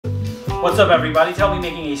What's up everybody? Today I'll be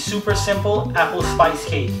making a super simple apple spice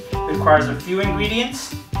cake. It requires a few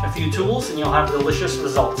ingredients, a few tools, and you'll have delicious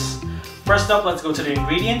results. First up, let's go to the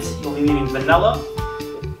ingredients. You'll be needing vanilla,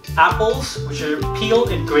 apples, which are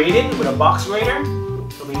peeled and grated with a box grater.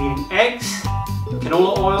 You'll be needing eggs,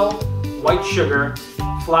 canola oil, white sugar,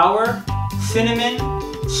 flour, cinnamon,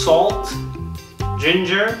 salt,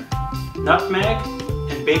 ginger, nutmeg,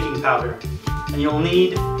 and baking powder. And you'll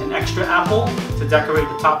need an extra apple to decorate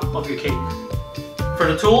the top of your cake. For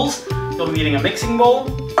the tools, you'll be needing a mixing bowl,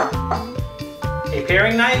 a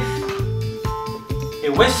paring knife, a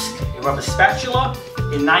whisk, a rubber spatula,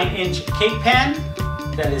 a 9-inch cake pan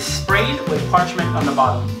that is sprayed with parchment on the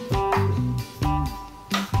bottom.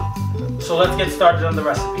 So let's get started on the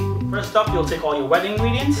recipe. First up, you'll take all your wet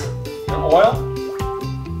ingredients, your oil,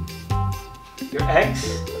 your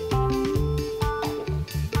eggs,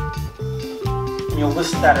 and you'll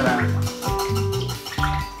whisk that around.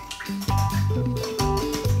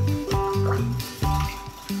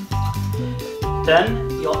 Then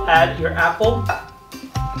you'll add your apple,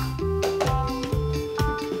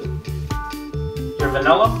 your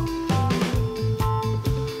vanilla.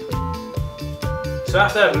 So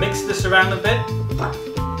after I've mixed this around a bit,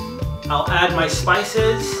 I'll add my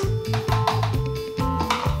spices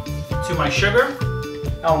to my sugar.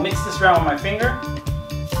 I'll mix this around with my finger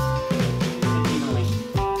evenly.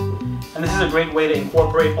 And this is a great way to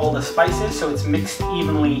incorporate all the spices so it's mixed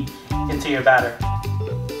evenly into your batter.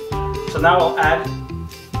 So now I'll add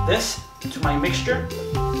this to my mixture.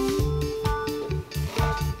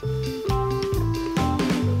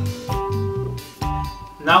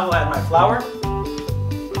 Now we'll add my flour.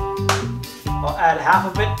 I'll add half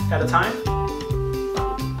of it at a time.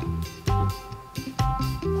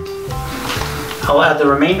 I'll add the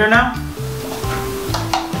remainder now.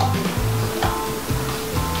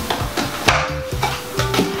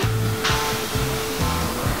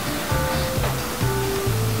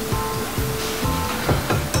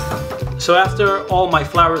 So after all my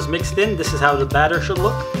flour is mixed in, this is how the batter should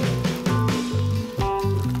look.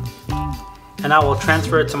 And I will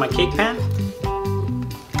transfer it to my cake pan.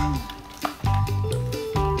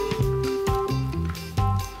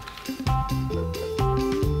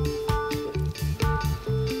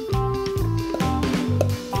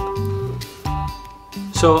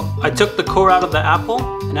 So I took the core out of the apple,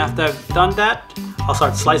 and after I've done that, I'll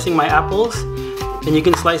start slicing my apples. And you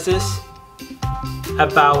can slice this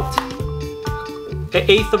about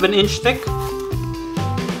 1/8 of an inch thick.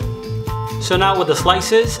 So now with the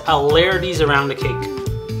slices, I'll layer these around the cake.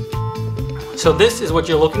 So this is what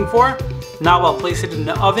you're looking for. Now I'll place it in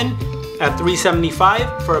the oven at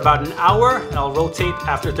 375 for about an hour, and I'll rotate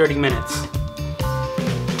after 30 minutes.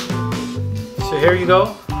 So here you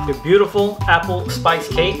go, your beautiful apple spice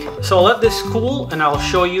cake. So I'll let this cool and I'll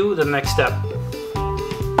show you the next step.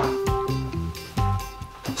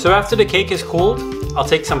 So after the cake is cooled, I'll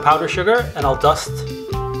take some powdered sugar and I'll dust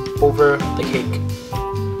over the cake.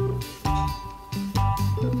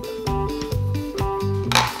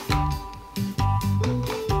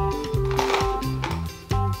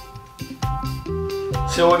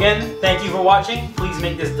 So again, thank you for watching. Please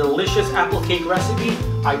make this delicious apple cake recipe.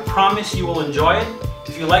 I promise you will enjoy it.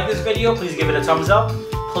 If you like this video, please give it a thumbs up.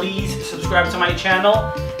 Please subscribe to my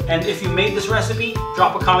channel. And if you made this recipe,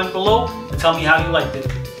 drop a comment below and tell me how you liked it.